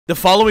The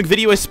following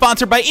video is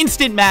sponsored by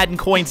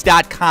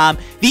InstantMaddenCoins.com.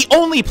 The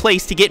only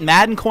place to get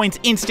Madden coins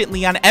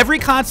instantly on every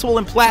console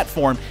and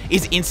platform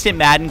is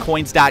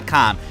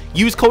InstantMaddenCoins.com.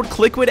 Use code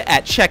Kliquid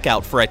at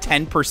checkout for a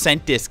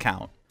 10%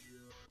 discount.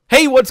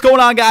 Hey, what's going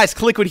on, guys?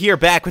 Kliquid here,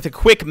 back with a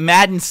quick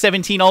Madden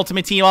 17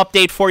 Ultimate Team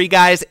update for you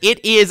guys.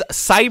 It is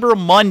Cyber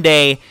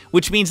Monday,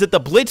 which means that the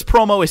Blitz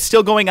promo is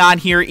still going on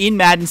here in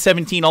Madden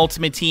 17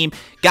 Ultimate Team.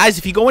 Guys,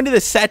 if you go into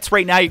the sets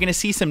right now, you're going to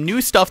see some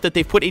new stuff that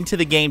they've put into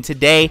the game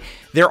today.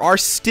 There are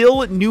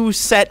still new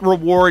set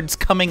rewards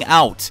coming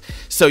out,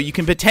 so you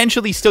can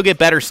potentially still get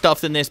better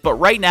stuff than this, but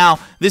right now,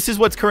 this is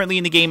what's currently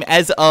in the game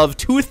as of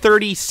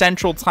 2:30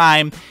 Central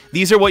Time.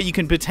 These are what you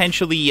can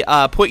potentially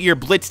put your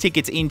Blitz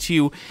tickets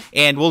into,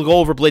 and we'll go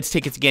over Blitz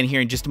tickets again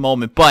here in just a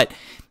moment, but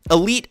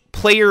Elite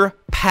Player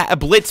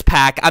Blitz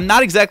Pack. I'm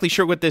not exactly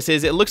sure what this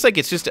is. It looks like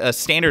it's just a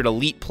standard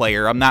Elite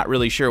player. I'm not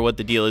really sure what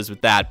the deal is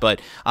with that,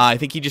 but I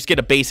think you just get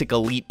a basic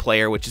Elite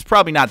player, which is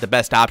probably not the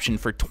best option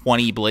for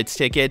 20 Blitz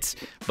tickets,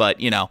 but,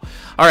 you know.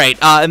 All right,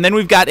 and then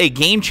we've got a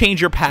Game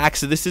Changer Pack,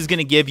 so this is going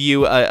to give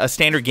you a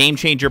standard Game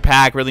Changer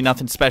Pack, really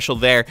nothing special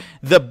there.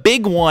 The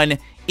big one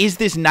is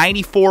this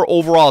 94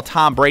 overall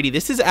Tom Brady.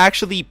 This is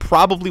actually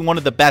probably one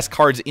of the best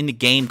cards in the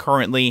game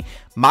currently.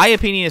 My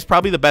opinion is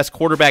probably the best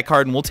quarterback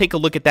card, and we'll take a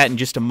look at that in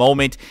just a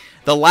moment.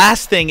 The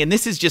last thing, and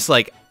this is just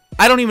like,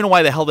 I don't even know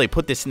why the hell they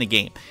put this in the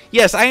game.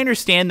 Yes, I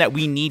understand that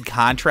we need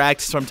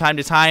contracts from time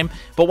to time,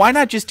 but why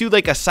not just do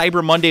like a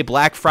Cyber Monday,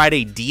 Black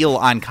Friday deal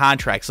on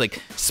contracts?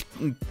 Like,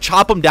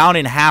 chop them down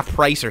in half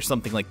price or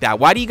something like that.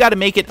 Why do you got to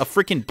make it a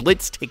freaking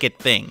Blitz ticket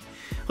thing?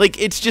 Like,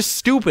 it's just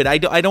stupid. I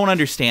don't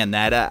understand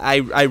that.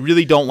 I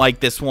really don't like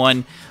this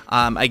one.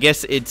 I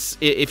guess it's,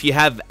 if you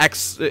have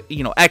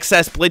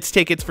excess Blitz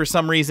tickets for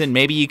some reason,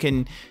 maybe you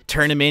can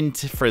turn them in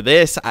for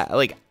this.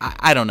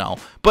 I don't know.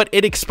 But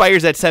it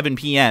expires at 7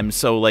 p.m.,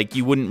 so like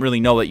you wouldn't really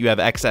know that you have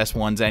excess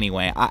ones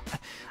anyway.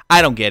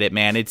 I don't get it,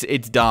 man.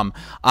 It's dumb.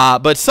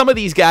 But some of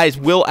these guys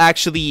will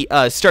actually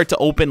start to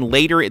open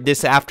later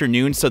this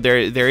afternoon, so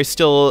there is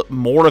still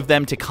more of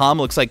them to come.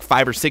 Looks like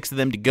 5 or 6 of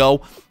them to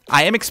go.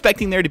 I am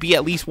expecting there to be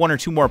at least 1 or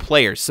 2 more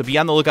players, so be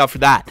on the lookout for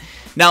that.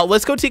 Now,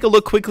 let's go take a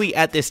look quickly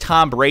at this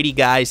Tom Brady,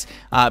 guys,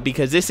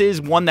 because this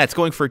is one that's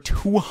going for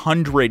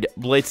 200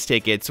 Blitz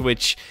tickets,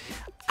 which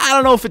I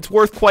don't know if it's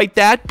worth quite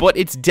that, but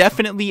it's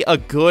definitely a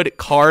good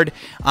card.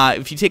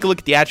 If you take a look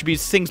at the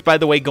attributes, things, by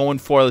the way, going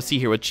for, let's see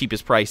here what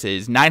cheapest price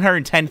is.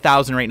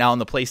 $910,000 right now on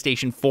the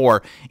PlayStation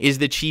 4 is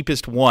the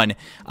cheapest one.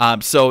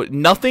 So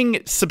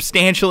nothing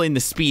substantial in the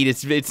speed.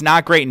 It's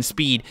not great in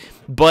speed,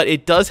 but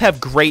it does have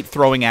great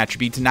throwing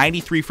attributes.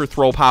 93 for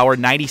throw power,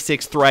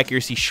 96 throw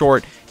accuracy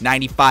short,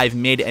 95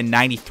 mid, and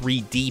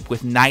 93 deep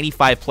with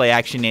 95 play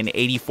action and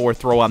 84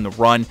 throw on the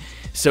run.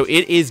 So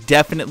it is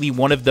definitely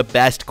one of the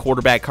best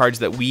quarterback cards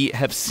that we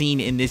have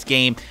seen in this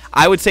game.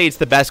 I would say it's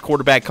the best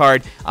quarterback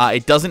card.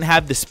 It doesn't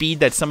have the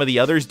speed that some of the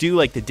others do,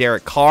 like the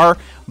Derek Carr,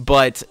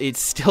 but it's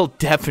still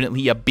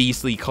definitely a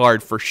beastly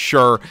card for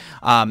sure.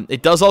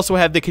 It does also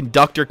have the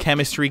conductor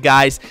chemistry,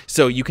 guys,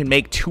 so you can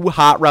make 2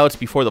 hot routes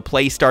before the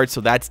play starts,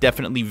 so that's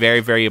definitely very,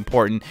 very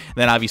important. And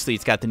then obviously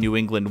it's got the New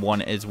England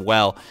one as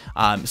well.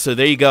 So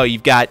there you go.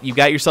 You've got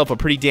yourself a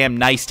pretty damn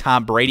nice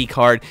Tom Brady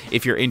card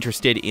if you're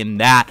interested in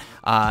that.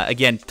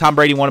 Again, Tom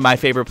Brady, one of my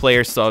favorite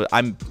players, so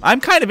I'm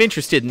kind of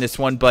interested in this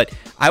one, but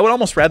I would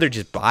almost rather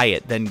just buy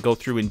it than go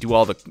through and do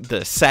all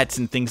the sets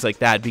and things like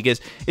that, because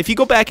if you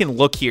go back and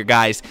look here,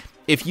 guys,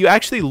 if you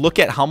actually look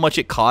at how much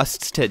it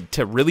costs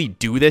to really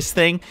do this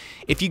thing,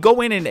 if you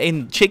go in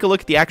and take a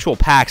look at the actual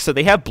packs, so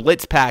they have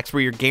Blitz packs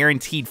where you're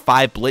guaranteed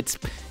 5 Blitz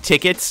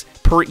tickets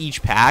per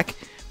each pack,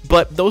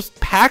 but those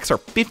packs are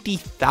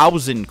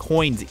 50,000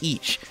 coins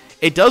each.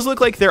 It does look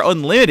like they're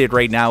unlimited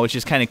right now, which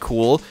is kind of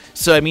cool.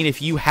 So, I mean,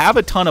 if you have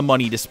a ton of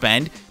money to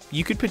spend,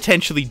 you could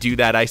potentially do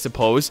that, I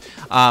suppose.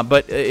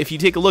 But if you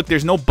take a look,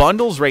 there's no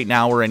bundles right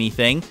now or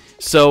anything.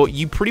 So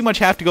you pretty much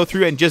have to go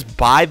through and just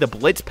buy the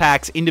Blitz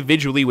packs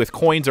individually with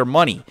coins or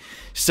money.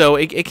 So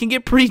it can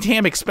get pretty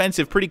damn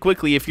expensive pretty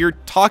quickly. If you're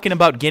talking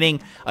about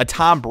getting a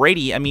Tom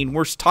Brady, I mean,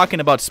 we're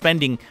talking about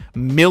spending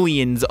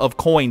millions of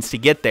coins to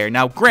get there.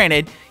 Now,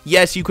 granted,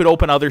 yes, you could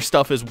open other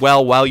stuff as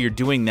well while you're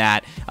doing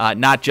that.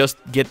 Not just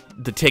get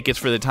the tickets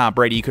for the Tom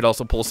Brady. You could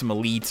also pull some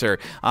elites or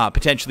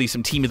potentially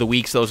some Team of the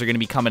Weeks. Those are going to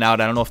be coming out.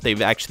 I don't know if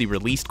they've actually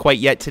released quite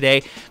yet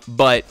today.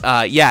 But,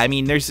 yeah, I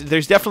mean,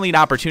 there's definitely an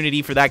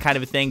opportunity for that kind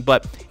of a thing.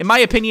 But in my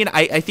opinion,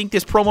 I think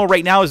this promo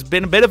right now has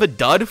been a bit of a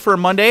dud for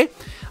Monday.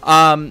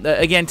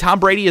 Again, Tom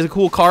Brady is a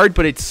cool card,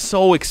 but it's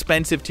so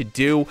expensive to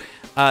do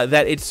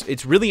that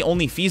it's really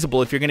only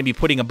feasible if you're going to be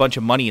putting a bunch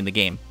of money in the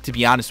game, to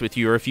be honest with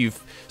you, or if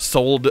you've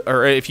sold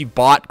or if you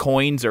bought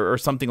coins or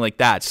something like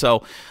that.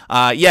 So,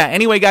 yeah,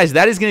 anyway, guys,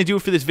 that is going to do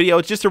it for this video.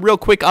 It's just a real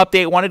quick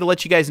update. Wanted to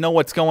let you guys know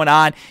what's going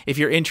on. If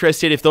you're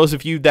interested, if those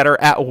of you that are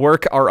at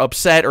work are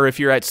upset, or if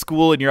you're at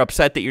school and you're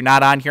upset that you're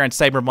not on here on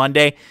Cyber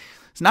Monday,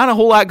 it's not a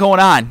whole lot going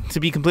on, to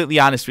be completely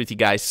honest with you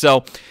guys.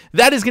 So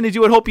that is going to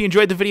do it. Hope you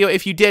enjoyed the video.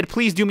 If you did,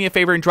 please do me a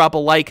favor and drop a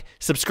like.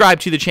 Subscribe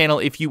to the channel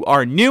if you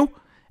are new,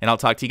 and I'll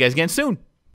talk to you guys again soon.